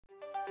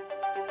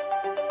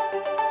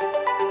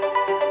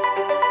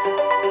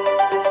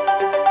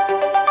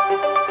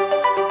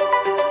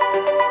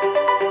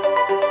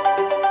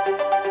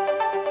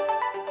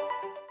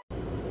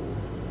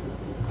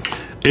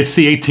It's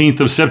the 18th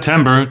of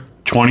September,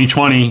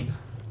 2020.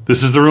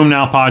 This is the Room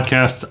Now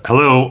podcast.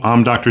 Hello,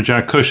 I'm Dr.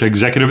 Jack Cush,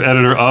 executive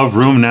editor of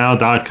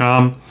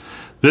RoomNow.com.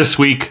 This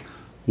week,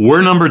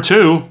 we're number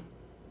 2.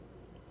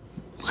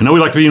 I know we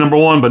like to be number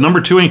 1, but number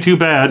 2 ain't too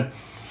bad.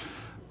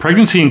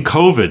 Pregnancy and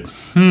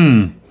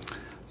COVID.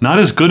 Not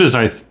as good as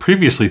I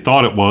previously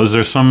thought it was.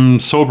 There's some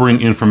sobering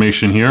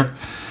information here.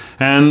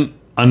 And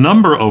a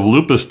number of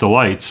lupus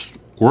delights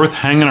worth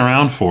hanging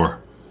around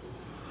for.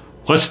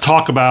 Let's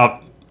talk about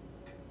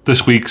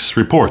this week's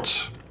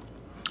reports.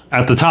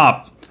 At the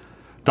top,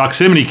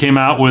 Doximity came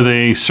out with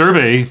a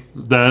survey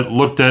that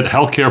looked at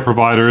healthcare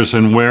providers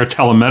and where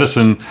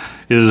telemedicine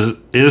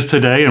is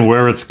today and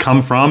where it's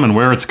come from and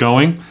where it's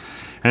going.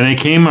 And they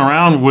came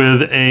around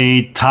with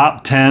a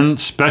top 10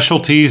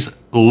 specialties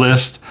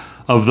list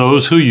of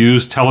those who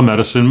use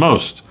telemedicine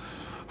most.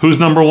 Who's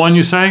number 1,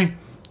 you say?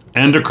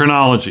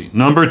 Endocrinology.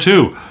 Number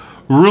 2,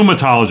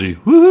 rheumatology.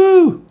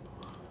 Woohoo!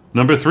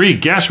 Number 3,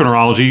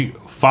 gastroenterology,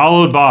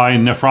 followed by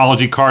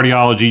nephrology,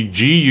 cardiology,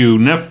 GU,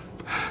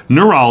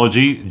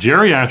 neurology,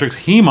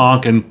 geriatrics,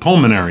 hemonc, and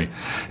pulmonary.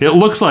 It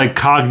looks like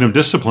cognitive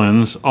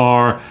disciplines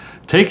are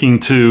taking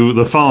to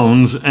the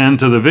phones and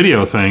to the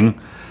video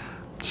thing.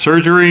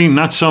 Surgery,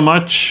 not so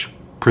much.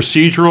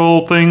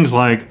 Procedural things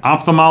like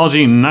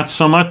ophthalmology, not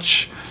so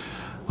much.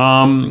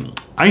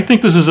 I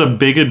think this is a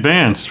big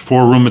advance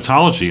for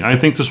rheumatology. I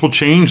think this will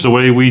change the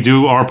way we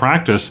do our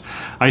practice.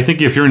 I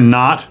think if you're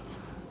not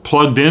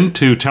plugged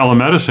into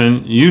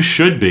telemedicine, you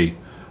should be.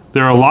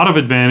 There are a lot of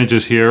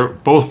advantages here,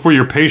 both for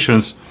your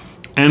patients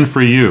and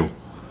for you.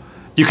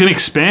 You can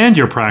expand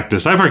your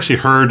practice. I've actually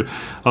heard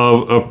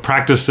of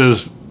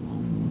practices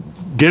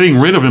getting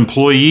rid of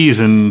employees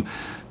and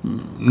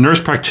nurse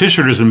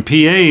practitioners and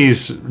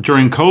PAs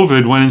during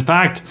COVID when in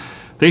fact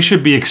they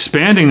should be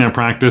expanding their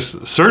practice,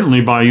 certainly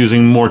by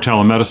using more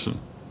telemedicine.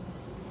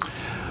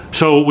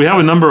 So we have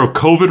a number of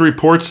COVID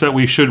reports that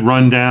we should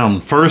run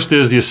down. First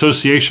is the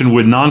association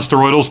with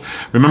nonsteroidals.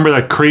 Remember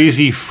that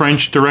crazy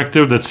French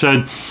directive that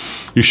said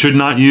you should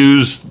not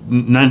use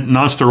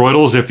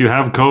nonsteroidals if you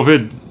have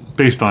COVID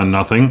based on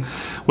nothing?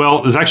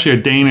 Well, there's actually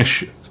a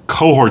Danish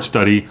cohort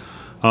study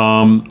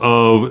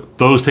of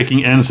those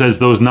taking NSAIDs,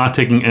 those not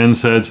taking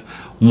NSAIDs,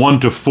 1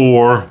 to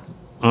 4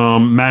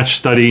 match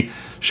study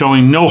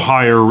showing no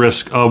higher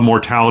risk of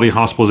mortality,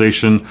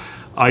 hospitalization,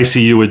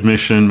 ICU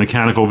admission,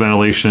 mechanical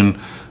ventilation,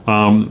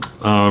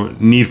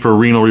 need for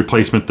renal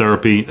replacement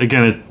therapy.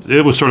 Again,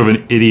 it was sort of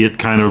an idiot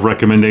kind of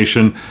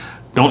recommendation.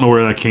 Don't know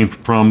where that came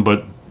from,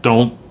 but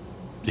don't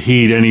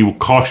heed any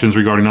cautions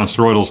regarding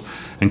nonsteroidals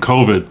and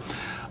COVID.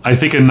 I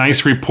think a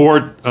nice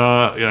report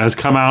has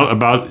come out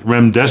about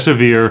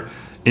remdesivir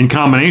in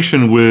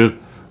combination with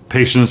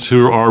patients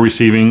who are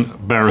receiving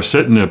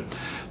baricitinib.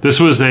 This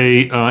was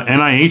a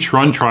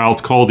NIH-run trial.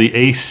 It's called the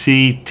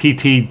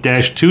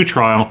ACTT-2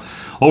 trial.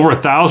 Over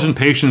 1,000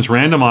 patients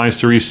randomized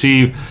to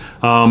receive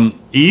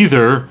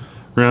either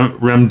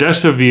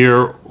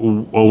remdesivir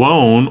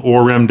alone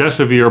or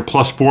remdesivir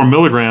plus 4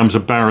 milligrams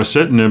of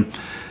baricitinib.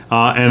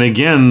 And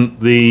again,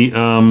 the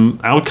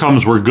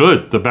outcomes were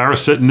good. The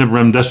baricitinib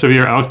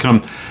remdesivir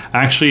outcome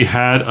actually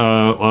had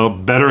a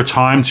better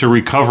time to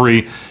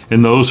recovery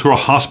in those who are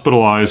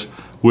hospitalized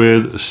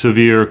with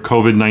severe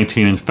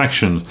COVID-19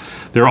 infections.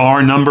 There are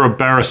a number of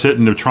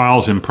baricitinib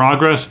trials in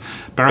progress.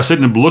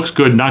 Baricitinib looks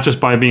good not just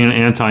by being an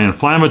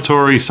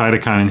anti-inflammatory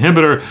cytokine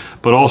inhibitor,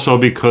 but also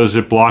because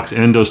it blocks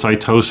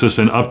endocytosis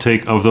and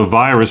uptake of the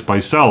virus by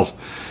cells.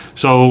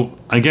 So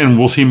again,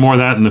 we'll see more of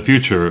that in the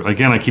future.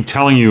 Again, I keep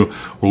telling you,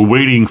 we're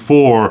waiting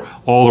for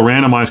all the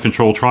randomized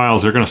controlled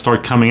trials. They're going to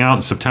start coming out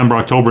in September,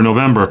 October,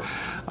 November.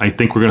 I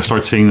think we're going to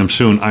start seeing them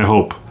soon, I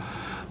hope.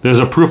 There's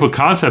a proof of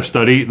concept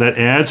study that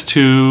adds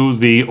to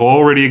the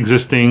already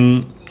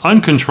existing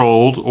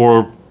uncontrolled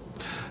or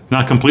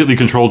not completely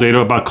controlled data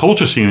about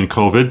colchicine in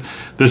COVID.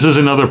 This is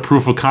another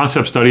proof of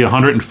concept study.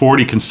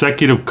 140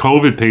 consecutive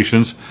COVID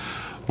patients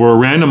were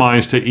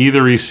randomized to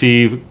either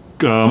receive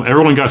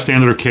everyone got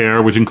standard of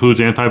care, which includes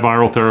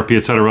antiviral therapy,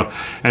 etc.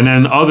 And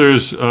then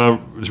others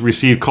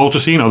received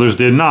colchicine, others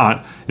did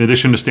not, in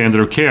addition to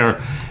standard of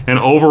care. And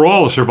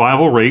overall, the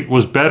survival rate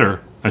was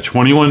better at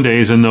 21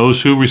 days in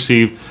those who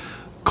received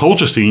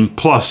colchicine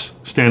plus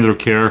standard of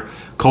care.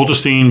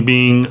 Colchicine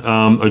being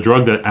a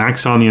drug that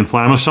acts on the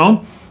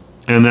inflammasome,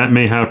 and that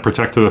may have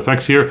protective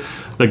effects here.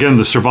 Again,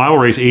 the survival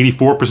rate is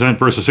 84%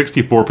 versus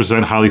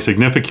 64%, highly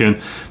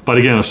significant, but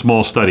again, a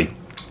small study.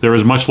 There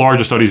is much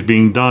larger studies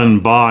being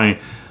done by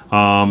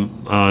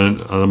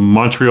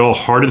Montreal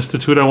Heart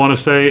Institute, I want to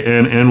say,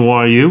 and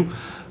NYU.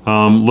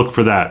 Look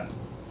for that.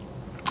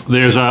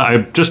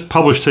 I just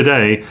published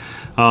today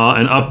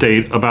an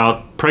update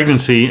about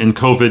pregnancy and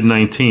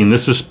COVID-19.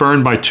 This is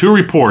spurned by 2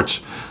 reports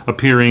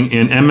appearing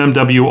in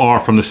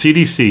MMWR from the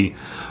CDC.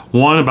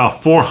 One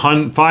about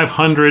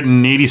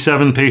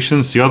 587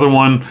 patients. The other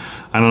one,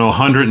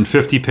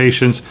 150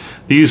 patients.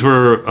 These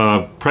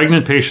were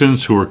pregnant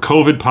patients who were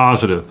COVID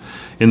positive.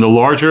 In the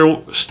larger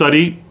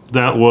study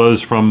that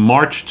was from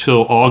March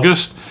till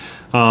August,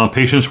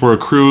 patients were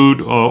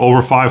accrued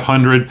over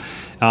 500.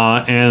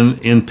 And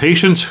in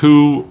patients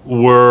who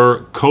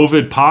were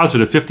COVID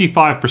positive,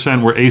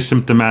 55% were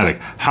asymptomatic.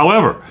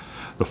 However,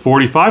 the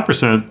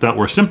 45% that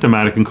were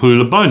symptomatic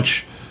included a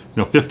bunch,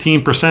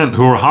 15%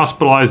 who were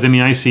hospitalized in the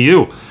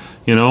ICU.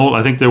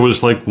 I think there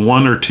was like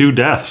 1 or 2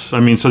 deaths. I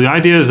mean, so the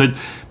idea is that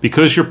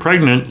because you're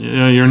pregnant,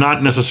 you're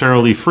not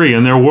necessarily free.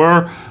 And there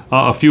were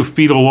a few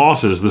fetal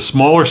losses. The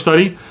smaller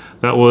study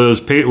that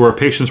was where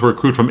patients were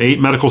accrued from 8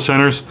 medical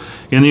centers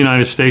in the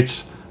United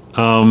States,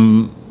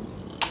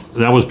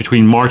 that was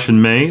between March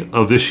and May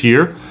of this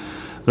year.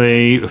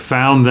 They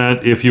found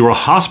that if you were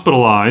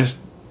hospitalized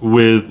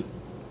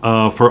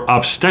for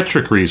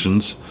obstetric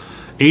reasons,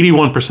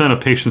 81% of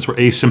patients were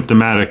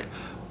asymptomatic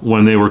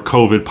when they were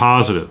COVID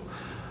positive.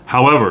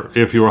 However,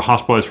 if you were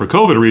hospitalized for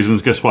COVID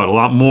reasons, guess what? A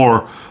lot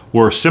more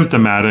were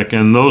symptomatic,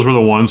 and those were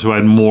the ones who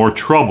had more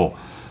trouble.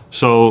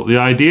 So the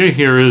idea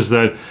here is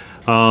that,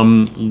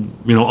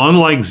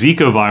 unlike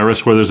Zika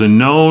virus, where there's a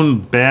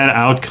known bad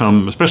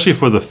outcome, especially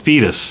for the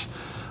fetus,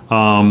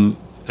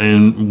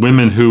 and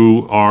women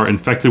who are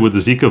infected with the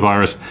Zika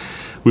virus,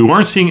 we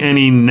weren't seeing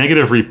any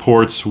negative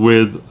reports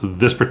with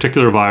this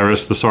particular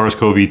virus, the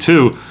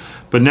SARS-CoV-2,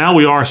 but now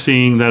we are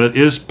seeing that it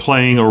is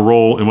playing a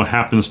role in what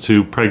happens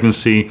to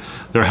pregnancy.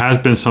 There has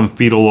been some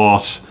fetal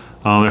loss.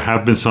 There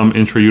have been some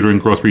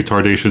intrauterine growth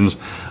retardations.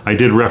 I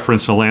did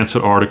reference a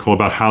Lancet article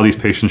about how these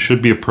patients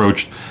should be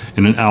approached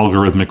in an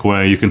algorithmic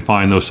way. You can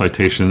find those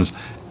citations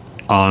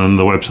on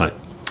the website.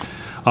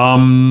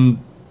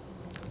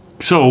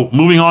 So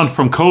moving on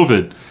from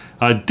COVID,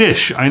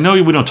 DISH. I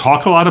know we don't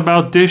talk a lot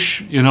about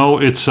DISH.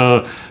 It's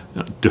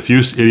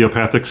diffuse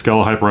idiopathic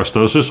skeletal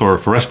hyperostosis, or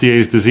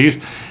Forestier's disease.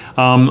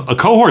 A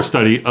cohort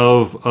study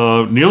of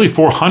nearly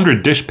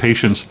 400 DISH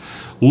patients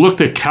looked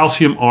at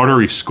calcium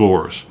artery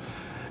scores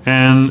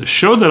and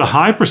showed that a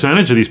high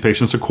percentage of these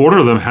patients, a quarter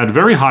of them, had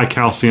very high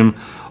calcium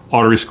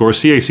artery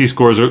scores. CAC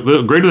scores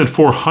are greater than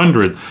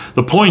 400.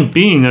 The point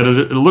being that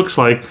it looks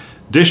like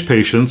DISH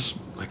patients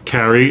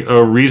carry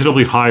a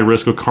reasonably high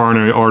risk of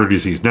coronary artery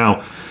disease.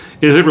 Now,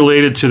 is it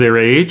related to their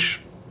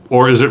age,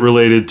 or is it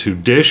related to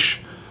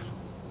DISH?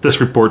 This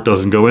report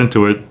doesn't go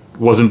into it.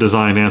 Wasn't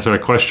designed to answer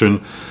that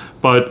question,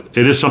 but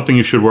it is something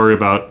you should worry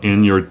about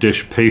in your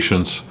DISH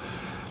patients.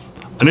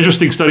 An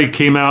interesting study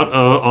came out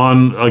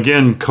on,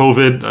 again,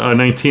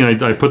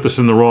 COVID-19. I put this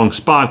in the wrong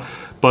spot,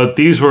 but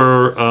these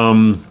were,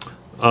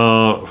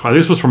 I think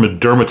this was from a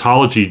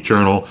dermatology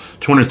journal,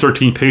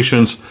 213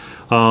 patients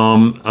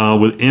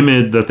with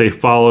IMID that they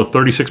followed.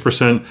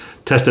 36%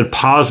 tested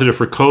positive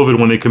for COVID.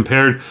 When they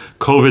compared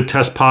COVID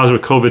test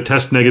positive, COVID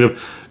test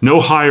negative, no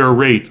higher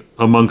rate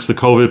amongst the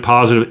COVID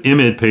positive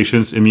IMID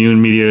patients,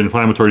 immune-mediated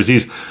inflammatory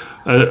disease,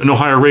 no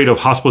higher rate of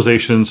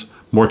hospitalizations,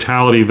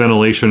 mortality,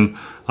 ventilation,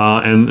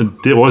 and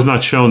it was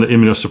not shown that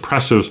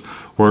immunosuppressives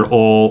were at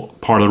all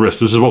part of the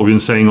risk. This is what we've been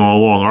saying all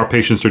along. Our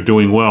patients are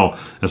doing well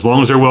as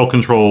long as they're well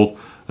controlled,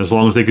 as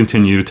long as they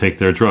continue to take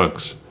their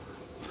drugs.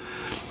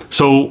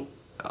 So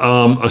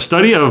a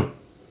study of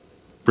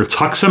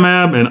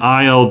rituximab and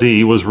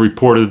ILD was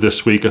reported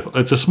this week.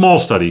 It's a small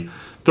study,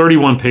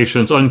 31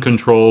 patients,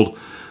 uncontrolled,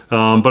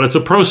 but it's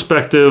a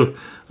prospective,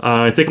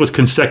 I think it was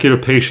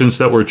consecutive patients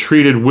that were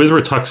treated with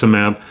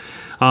rituximab.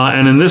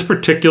 And in this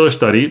particular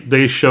study,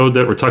 they showed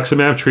that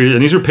rituximab treated,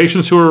 and these are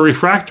patients who were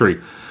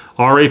refractory,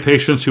 RA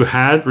patients who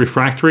had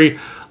refractory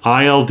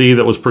ILD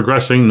that was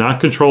progressing, not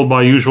controlled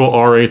by usual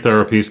RA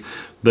therapies.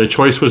 The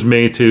choice was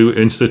made to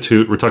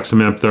institute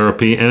rituximab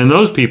therapy. And in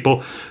those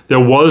people, there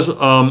was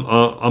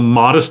a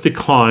modest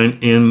decline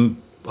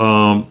in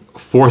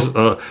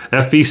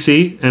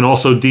FVC and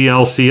also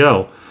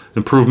DLCO,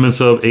 improvements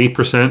of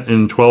 8%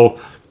 and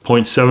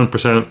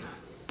 12.7%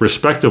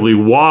 respectively,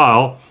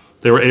 while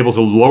they were able to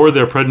lower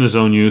their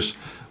prednisone use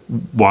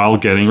while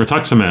getting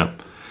rituximab.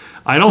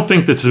 I don't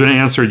think this has been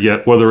answered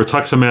yet, whether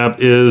rituximab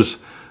is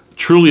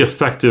truly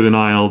effective in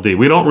ILD.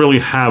 We don't really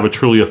have a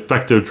truly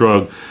effective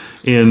drug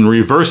in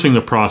reversing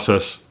the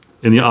process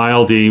in the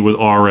ILD with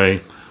RA,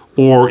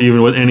 or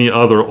even with any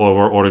other of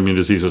our autoimmune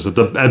diseases.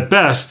 At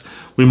best,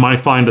 we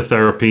might find a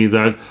therapy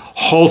that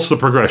halts the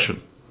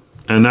progression,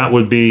 and that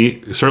would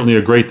be certainly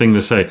a great thing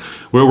to say.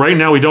 Well, right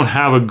now, we don't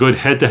have a good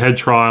head-to-head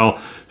trial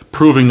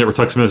proving that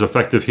rituximab is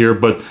effective here,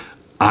 but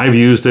I've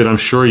used it. I'm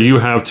sure you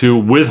have too,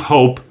 with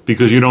hope,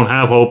 because you don't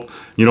have hope.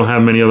 You don't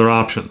have many other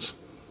options.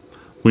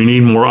 We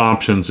need more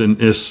options in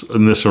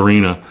this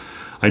arena.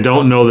 I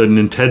don't know that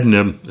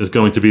nintedanib is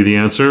going to be the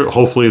answer.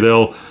 Hopefully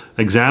they'll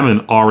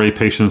examine RA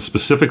patients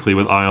specifically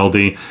with ILD.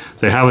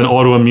 They have an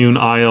autoimmune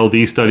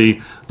ILD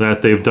study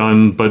that they've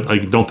done, but I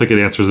don't think it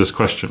answers this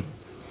question.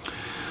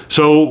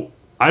 So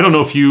I don't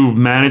know if you've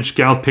managed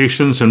gout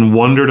patients and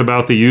wondered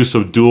about the use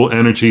of dual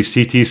energy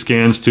CT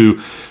scans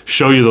to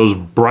show you those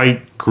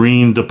bright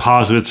green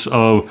deposits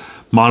of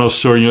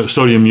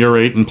monosodium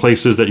urate in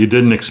places that you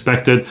didn't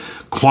expect it,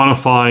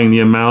 quantifying the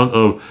amount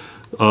of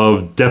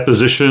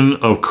deposition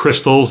of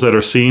crystals that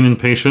are seen in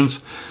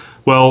patients.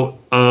 Well,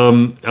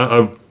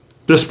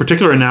 this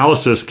particular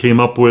analysis came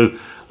up with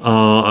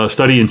a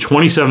study in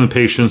 27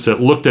 patients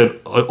that looked at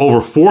over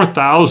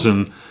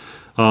 4,000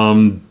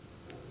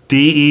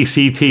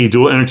 DECT,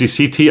 dual energy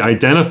CT,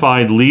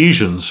 identified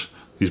lesions,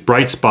 these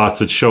bright spots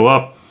that show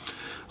up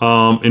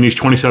in these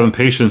 27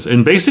 patients,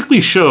 and basically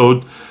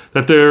showed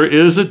that there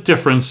is a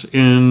difference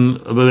in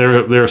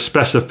their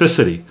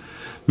specificity,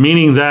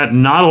 meaning that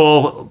not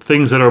all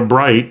things that are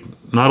bright,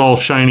 not all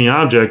shiny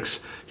objects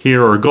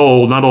here are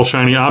gold, not all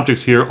shiny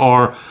objects here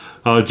are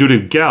due to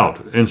gout.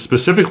 And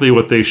specifically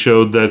what they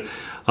showed that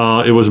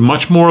it was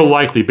much more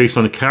likely, based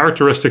on the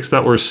characteristics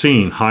that were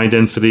seen, high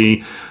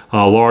density,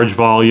 large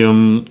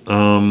volume,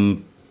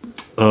 low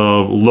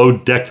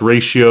DECT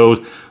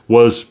ratio,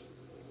 was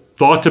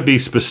thought to be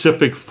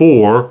specific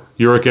for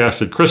uric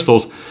acid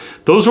crystals.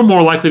 Those were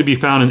more likely to be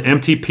found in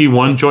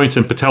MTP1 joints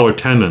and patellar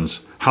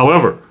tendons.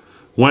 However,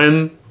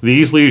 when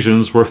these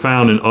lesions were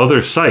found in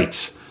other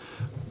sites,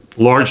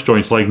 large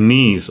joints like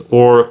knees,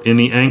 or in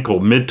the ankle,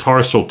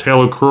 mid-tarsal,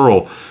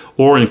 talocrural,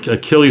 or in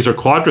Achilles or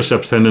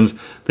quadriceps tendons,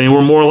 they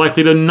were more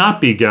likely to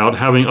not be gout,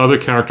 having other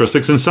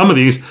characteristics, and some of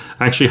these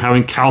actually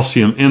having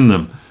calcium in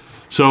them.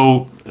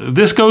 So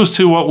this goes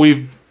to what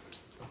we've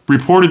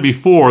reported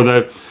before,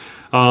 that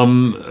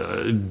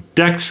the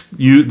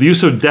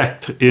use of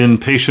DECT in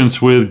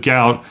patients with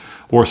gout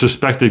or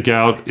suspected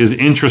gout is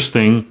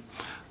interesting,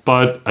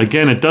 but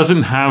again, it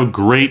doesn't have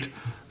great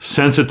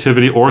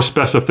sensitivity or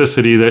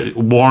specificity that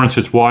warrants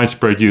its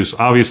widespread use.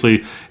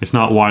 Obviously, it's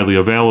not widely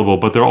available,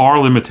 but there are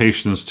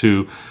limitations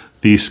to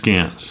these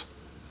scans.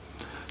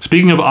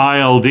 Speaking of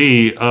ILD,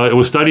 it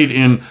was studied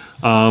in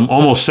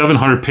almost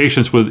 700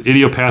 patients with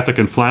idiopathic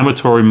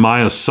inflammatory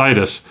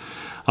myositis,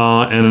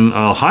 and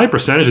a high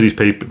percentage of these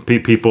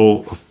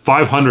people,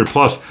 500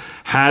 plus,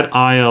 had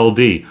ILD.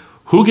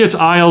 Who gets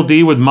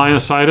ILD with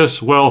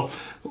myositis? Well,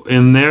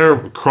 in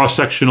their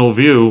cross-sectional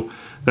view,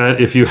 that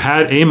if you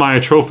had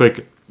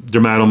amyotrophic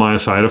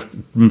dermatomyositis,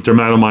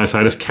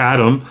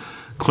 CADM,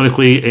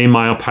 clinically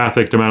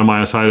amyopathic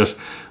dermatomyositis,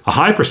 a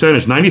high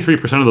percentage,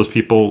 93% of those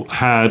people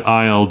had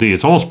ILD.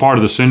 It's almost part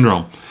of the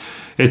syndrome.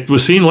 It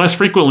was seen less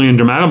frequently in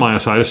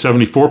dermatomyositis,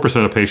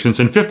 74% of patients,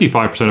 and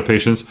 55% of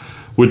patients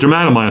with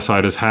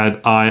dermatomyositis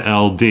had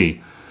ILD.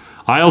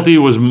 ILD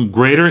was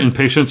greater in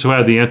patients who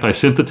had the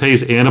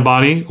antisynthetase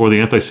antibody or the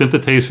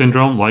antisynthetase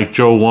syndrome, like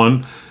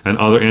JO1 and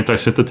other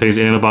antisynthetase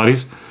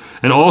antibodies,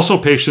 and also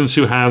patients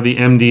who have the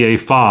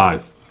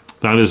MDA5.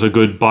 That is a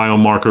good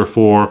biomarker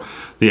for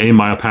the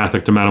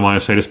amyopathic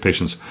dermatomyositis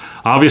patients.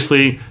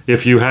 Obviously,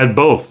 if you had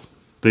both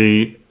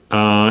the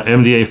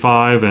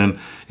MDA5 and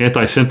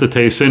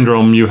antisynthetase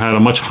syndrome, you had a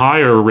much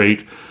higher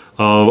rate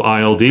of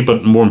ILD,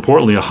 but more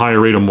importantly, a higher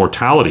rate of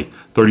mortality,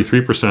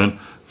 33%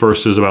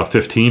 versus about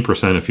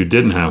 15% if you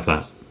didn't have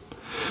that.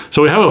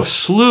 So we have a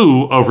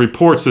slew of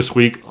reports this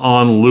week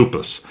on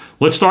lupus.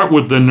 Let's start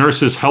with the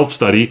Nurses' Health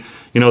Study.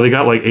 You know, they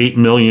got like 8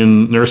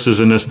 million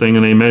nurses in this thing,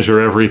 and they measure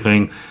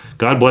everything.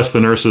 God bless the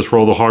nurses for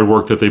all the hard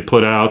work that they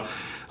put out.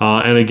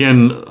 And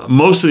again,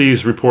 most of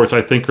these reports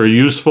I think are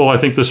useful. I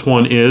think this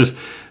one is.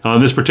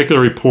 This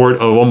particular report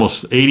of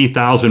almost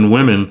 80,000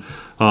 women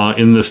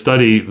in the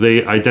study,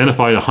 they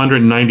identified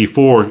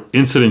 194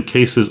 incident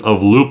cases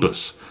of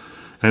lupus.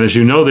 And as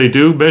you know, they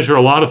do measure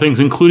a lot of things,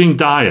 including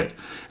diet.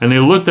 And they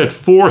looked at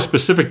 4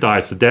 specific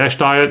diets: the DASH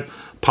diet,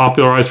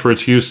 popularized for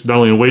its use not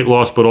only in weight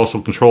loss but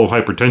also control of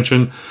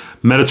hypertension,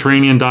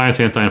 Mediterranean diets,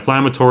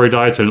 anti-inflammatory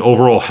diets, and an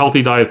overall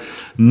healthy diet.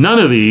 None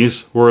of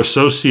these were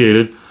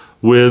associated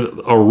with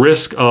a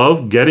risk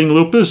of getting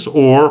lupus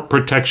or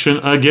protection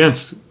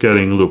against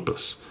getting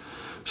lupus.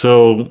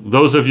 So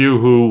those of you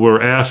who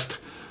were asked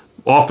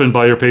often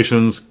by your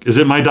patients, is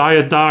it my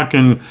diet, doc?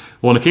 And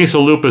well, in the case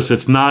of lupus,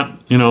 it's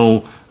not,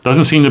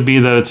 doesn't seem to be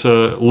that it's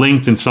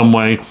linked in some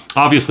way.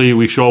 Obviously,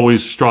 we should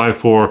always strive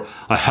for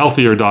a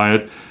healthier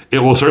diet. It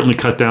will certainly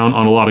cut down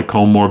on a lot of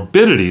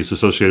comorbidities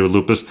associated with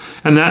lupus,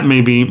 and that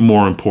may be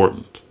more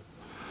important.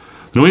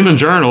 The New England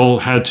Journal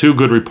had 2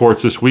 good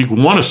reports this week.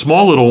 One, a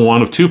small little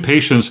one of 2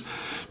 patients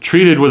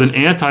treated with an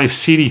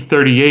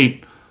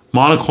anti-CD38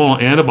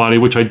 monoclonal antibody,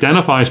 which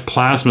identifies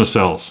plasma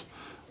cells.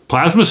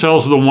 Plasma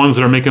cells are the ones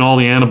that are making all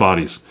the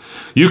antibodies.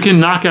 You can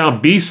knock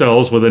out B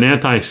cells with an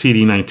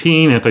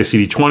anti-CD19,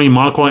 anti-CD20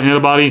 monoclonal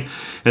antibody,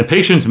 and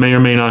patients may or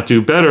may not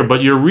do better,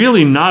 but you're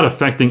really not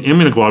affecting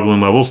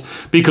immunoglobulin levels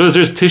because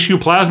there's tissue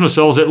plasma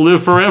cells that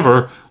live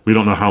forever. We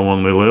don't know how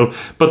long they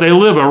live, but they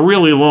live a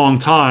really long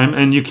time,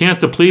 and you can't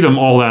deplete them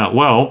all that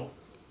well.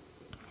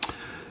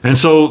 And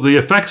so the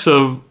effects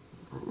of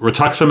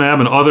rituximab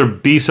and other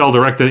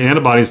B-cell-directed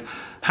antibodies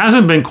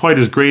hasn't been quite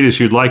as great as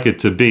you'd like it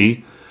to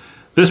be.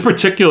 This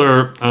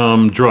particular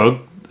drug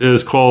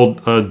is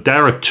called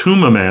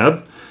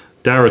daratumumab.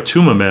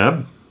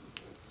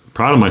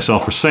 Proud of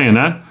myself for saying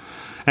that.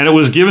 And it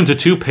was given to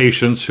 2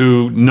 patients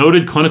who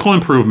noted clinical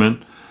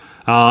improvement,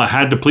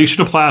 had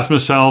depletion of plasma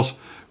cells,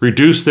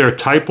 reduced their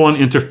type 1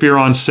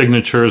 interferon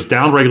signatures,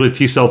 downregulated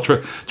T-cell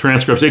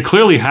transcripts. It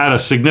clearly had a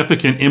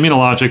significant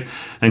immunologic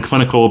and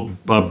clinical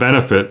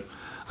benefit.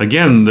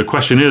 Again, the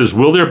question is,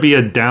 will there be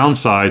a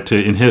downside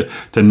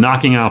to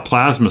knocking out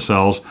plasma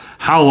cells?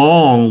 How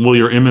long will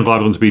your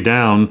immunoglobulins be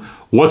down?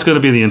 What's going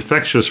to be the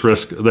infectious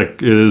risk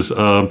that is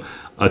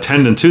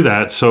attendant to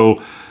that?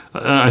 So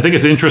I think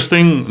it's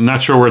interesting.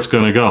 Not sure where it's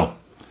going to go.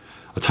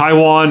 A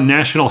Taiwan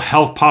National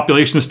Health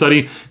Population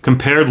Study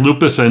compared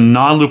lupus and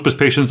non-lupus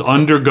patients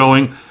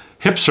undergoing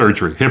hip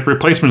surgery, hip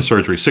replacement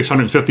surgery,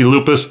 650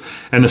 lupus,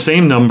 and the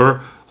same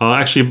number,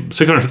 actually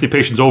 650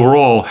 patients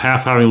overall,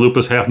 half having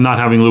lupus, half not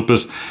having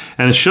lupus.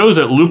 And it shows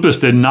that lupus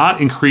did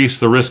not increase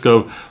the risk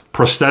of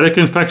prosthetic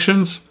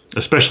infections,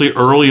 especially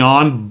early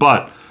on,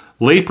 but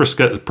late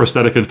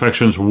prosthetic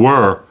infections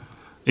were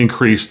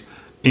increased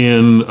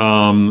in,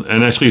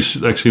 not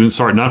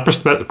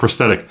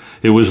prosthetic,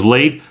 it was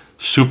late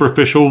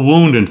superficial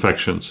wound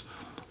infections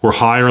were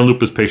higher in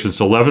lupus patients,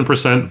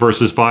 11%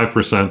 versus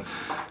 5%,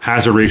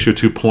 hazard ratio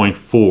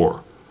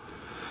 2.4.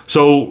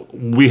 So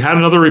we had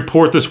another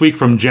report this week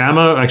from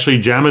JAMA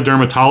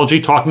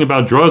Dermatology, talking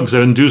about drugs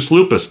that induce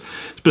lupus.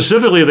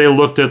 Specifically, they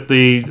looked at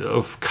the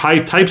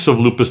types of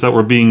lupus that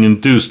were being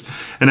induced.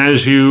 And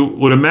as you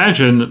would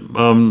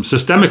imagine,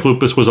 systemic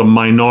lupus was a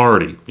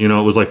minority. It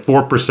was like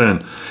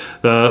 4%.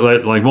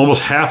 Like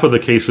almost half of the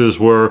cases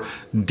were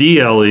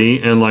DLE,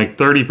 and like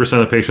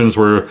 30% of patients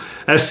were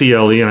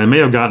SCLE, and I may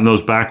have gotten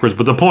those backwards.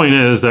 But the point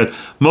is that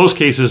most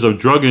cases of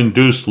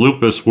drug-induced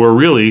lupus were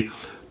really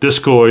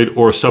discoid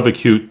or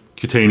subacute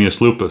cutaneous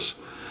lupus.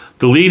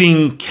 The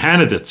leading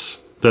candidates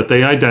that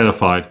they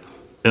identified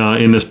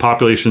in this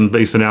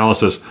population-based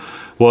analysis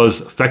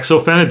was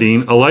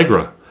fexofenadine,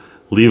 Allegra,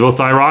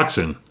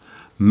 levothyroxine,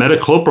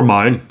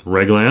 metoclopramide,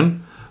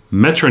 Reglan,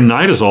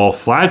 metronidazole,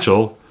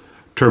 Flagyl,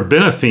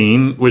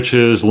 terbinafine, which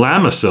is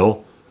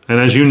Lamisil, and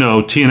as you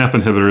know, TNF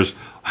inhibitors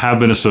have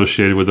been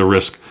associated with the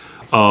risk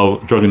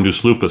of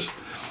drug-induced lupus.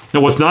 Now,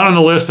 what's not on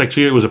the list,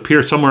 actually it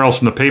appeared somewhere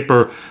else in the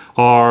paper,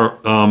 are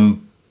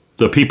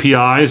the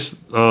PPIs,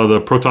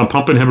 the proton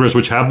pump inhibitors,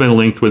 which have been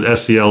linked with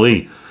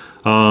SCLE.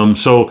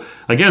 So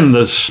again,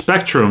 the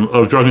spectrum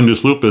of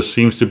drug-induced lupus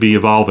seems to be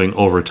evolving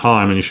over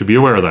time, and you should be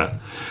aware of that.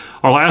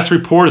 Our last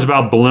report is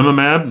about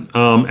belimumab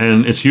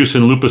and its use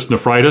in lupus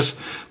nephritis.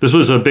 This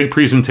was a big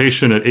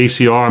presentation at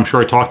ACR. I'm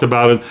sure I talked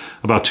about it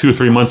about 2 or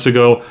 3 months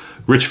ago.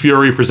 Rich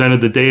Fury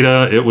presented the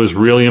data. It was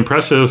really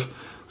impressive.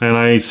 And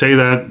I say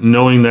that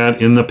knowing that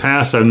in the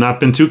past I've not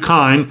been too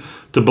kind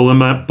to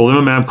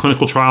belimumab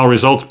clinical trial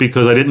results,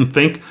 because I didn't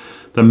think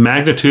the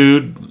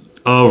magnitude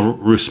of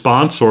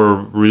response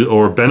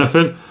or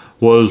benefit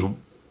was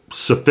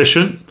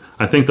sufficient.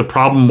 I think the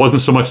problem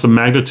wasn't so much the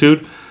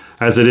magnitude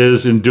as it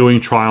is in doing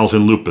trials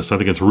in lupus. I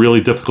think it's really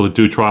difficult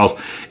to do trials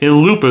in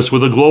lupus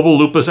with a global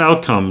lupus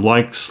outcome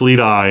like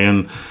SLEDI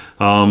and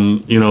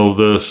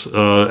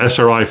the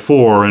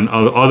SRI-4 and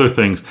other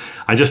things.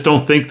 I just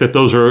don't think that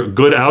those are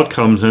good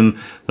outcomes, and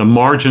the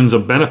margins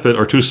of benefit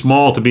are too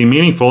small to be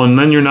meaningful, and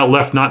then you're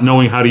left not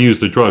knowing how to use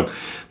the drug.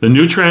 The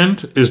new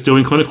trend is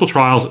doing clinical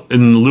trials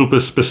in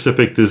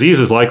lupus-specific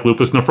diseases like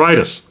lupus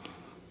nephritis,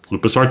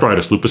 lupus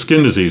arthritis, lupus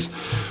skin disease.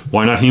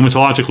 Why not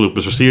hematologic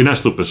lupus or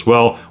CNS lupus?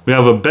 Well, we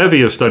have a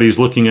bevy of studies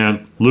looking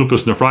at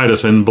lupus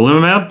nephritis, and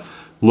belimumab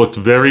looked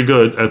very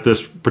good at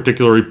this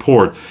particular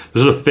report.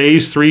 This is a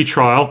phase 3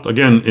 trial,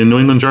 again, in New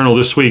England Journal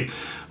this week.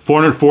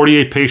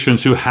 448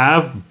 patients who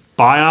have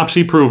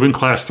biopsy-proven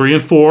class 3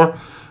 and 4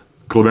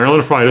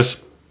 glomerulonephritis.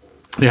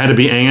 They had to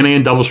be ANA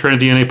and double-stranded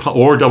DNA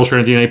or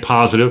double-stranded DNA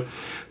positive.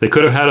 They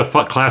could have had a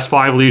class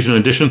 5 lesion in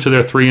addition to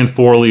their 3 and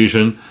 4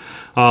 lesion.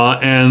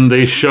 And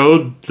they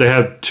showed they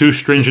had 2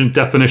 stringent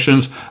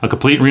definitions, a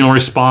complete renal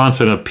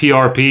response and a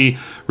PRP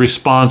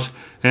response.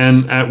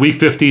 And at week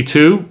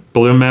 52,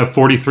 belimumab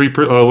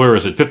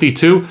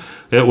 52,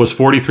 it was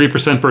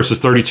 43% versus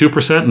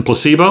 32% in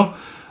placebo.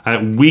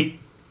 At week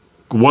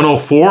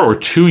 104, or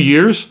 2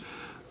 years,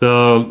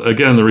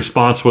 the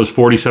response was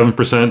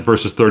 47%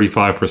 versus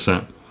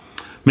 35%.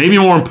 Maybe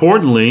more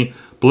importantly,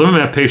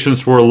 belimumab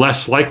patients were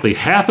less likely,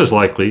 half as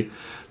likely,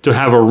 to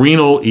have a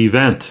renal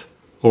event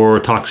or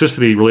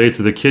toxicity related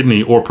to the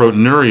kidney or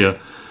proteinuria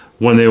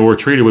when they were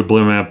treated with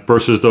belimumab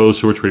versus those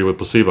who were treated with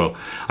placebo.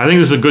 I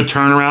think this is a good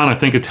turnaround. I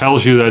think it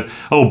tells you that,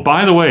 oh,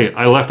 by the way,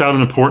 I left out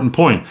an important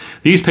point.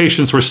 These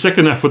patients were sick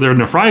enough with their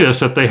nephritis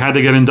that they had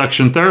to get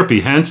induction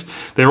therapy. Hence,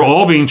 they were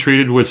all being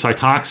treated with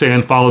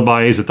Cytoxan followed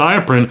by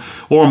azathioprine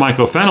or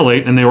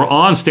mycophenolate, and they were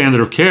on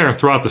standard of care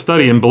throughout the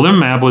study, and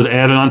belimumab was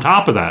added on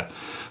top of that.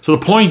 So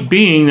the point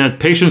being that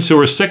patients who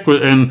are sick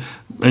with, and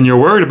you're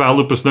worried about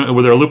lupus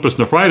with their lupus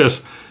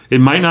nephritis, it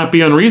might not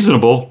be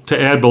unreasonable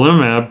to add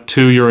belimumab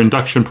to your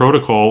induction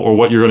protocol or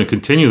what you're going to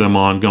continue them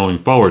on going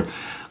forward.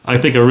 I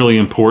think a really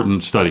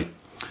important study.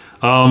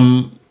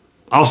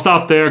 I'll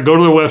stop there. Go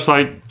to the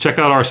website, check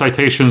out our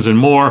citations and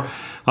more.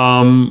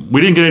 We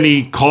didn't get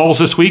any calls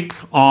this week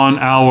on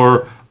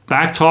our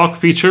Backtalk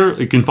feature.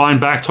 You can find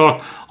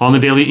Backtalk on the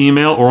daily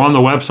email or on the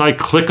website.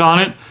 Click on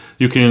it.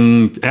 You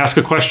can ask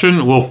a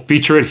question. We'll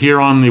feature it here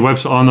on the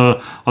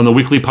website on the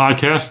weekly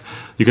podcast.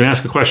 You can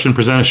ask a question,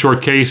 present a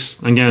short case.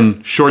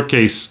 Again, short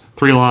case,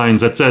 3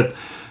 lines, that's it.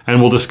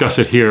 And we'll discuss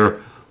it here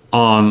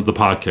on the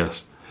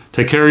podcast.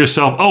 Take care of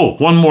yourself. Oh,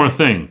 one more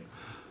thing.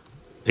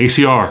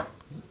 ACR,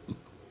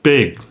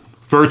 big,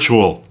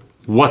 virtual.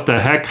 What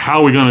the heck?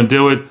 How are we going to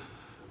do it?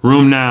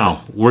 Room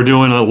Now. We're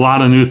doing a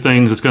lot of new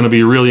things. It's going to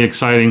be really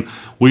exciting.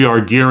 We are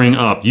gearing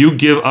up. You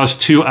give us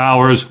 2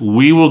 hours,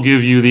 we will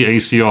give you the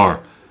ACR.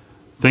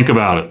 Think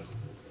about it.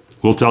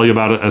 We'll tell you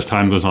about it as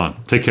time goes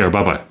on. Take care.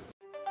 Bye-bye.